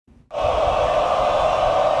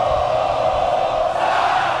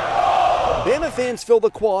Bama fans fill the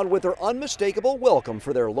quad with their unmistakable welcome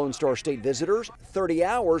for their Lone Star State visitors 30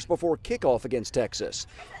 hours before kickoff against Texas.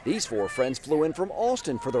 These four friends flew in from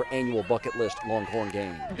Austin for their annual bucket list Longhorn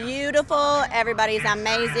game. Beautiful, everybody's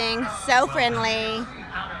amazing, so friendly,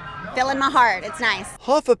 filling my heart, it's nice.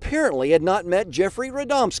 Huff apparently had not met Jeffrey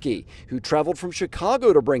Radomski, who traveled from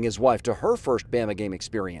Chicago to bring his wife to her first Bama game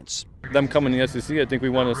experience. Them coming to the SEC, I think we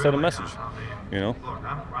want to send a message,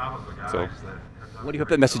 So. What do you hope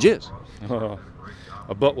that message is?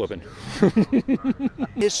 A butt whooping.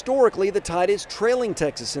 Historically, the Tide is trailing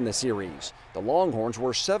Texas in the series. The Longhorns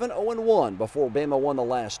were 7-0-1 before Bama won the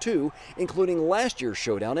last two, including last year's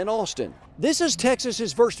showdown in Austin. This is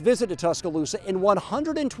Texas's first visit to Tuscaloosa in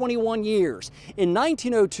 121 years. In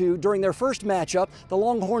 1902, during their first matchup, the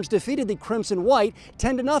Longhorns defeated the Crimson White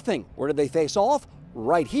 10-0. Where did they face off?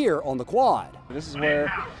 Right here on the quad. This is where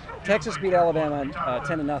Texas beat Alabama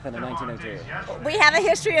 10-0 in 1902. We have a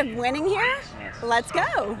history of winning here. Let's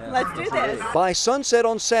go. Let's do this. By sunset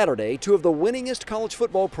on Saturday, two of the winningest college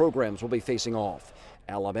football programs will be facing off.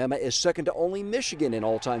 Alabama is second to only Michigan in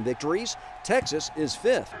all-time victories. Texas is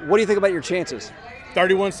fifth. What do you think about your chances?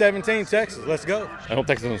 31-17 Texas. Let's go. I hope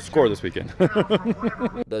Texas doesn't score this weekend.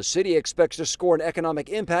 The city expects to score an economic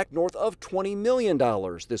impact north of $20 million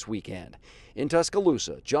this weekend. In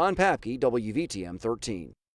Tuscaloosa, John Papke, WVTM 13.